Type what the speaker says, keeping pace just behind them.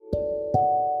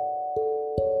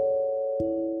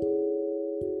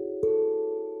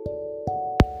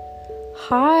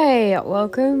Hi,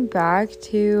 welcome back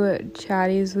to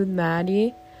Chatties with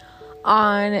Maddie.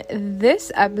 On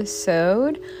this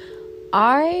episode,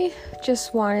 I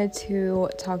just wanted to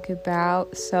talk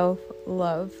about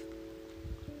self-love.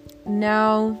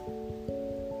 Now,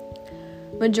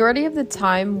 majority of the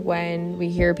time when we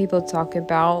hear people talk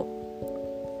about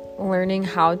learning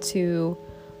how to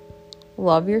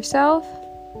love yourself,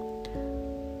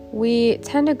 we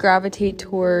tend to gravitate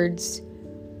towards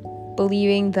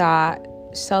believing that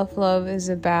self-love is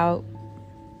about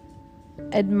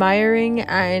admiring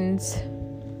and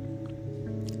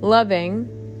loving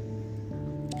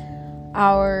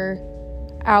our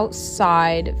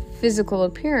outside physical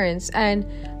appearance. And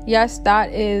yes,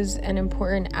 that is an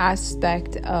important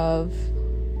aspect of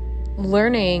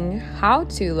learning how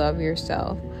to love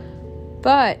yourself.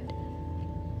 But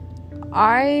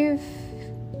I've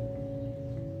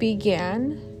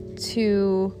began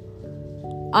to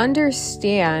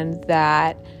understand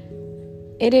that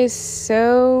it is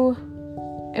so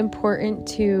important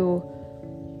to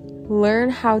learn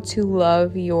how to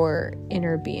love your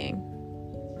inner being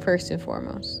first and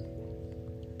foremost,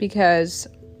 because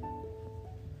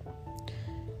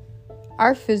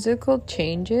our physical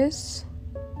changes,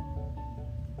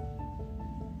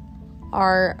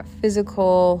 our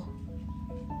physical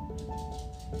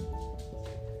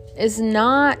is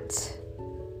not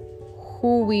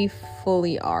who we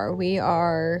fully are. We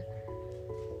are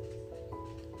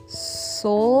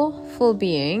soulful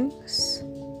beings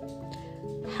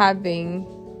having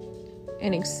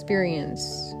an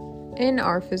experience in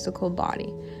our physical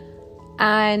body.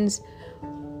 And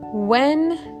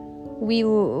when we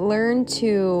learn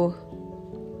to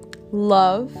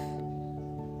love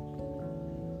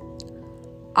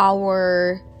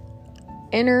our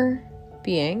inner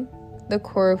being, the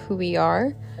core of who we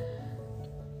are,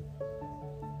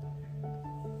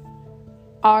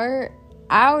 our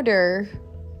outer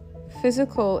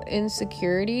physical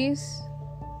insecurities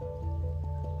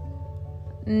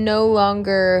no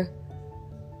longer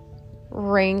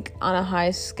rank on a high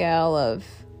scale of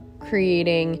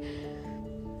creating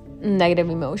negative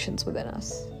emotions within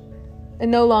us. It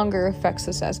no longer affects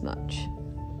us as much.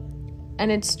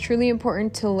 And it's truly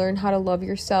important to learn how to love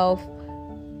yourself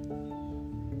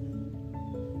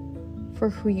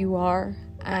for who you are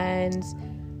and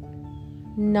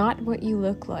not what you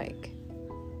look like.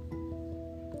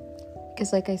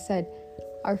 Because like I said,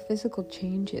 our physical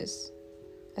changes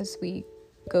as we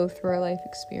go through our life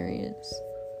experience.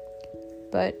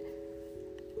 But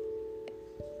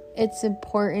it's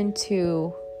important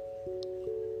to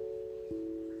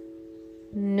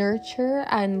nurture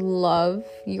and love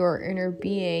your inner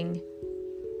being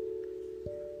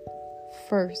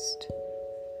first,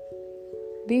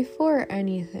 before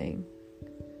anything.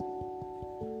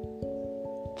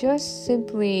 Just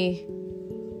simply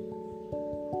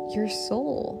your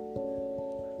soul.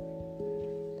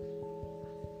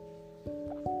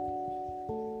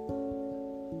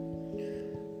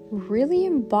 Really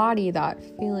embody that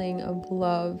feeling of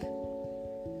love,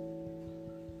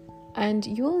 and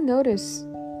you will notice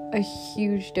a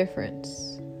huge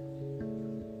difference.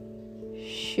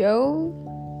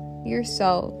 Show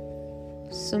yourself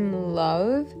some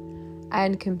love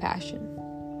and compassion.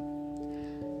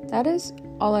 That is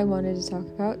all I wanted to talk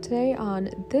about today on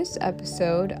this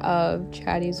episode of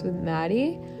Chatties with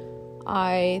Maddie.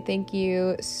 I thank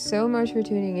you so much for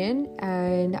tuning in,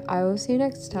 and I will see you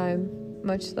next time.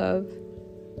 Much love.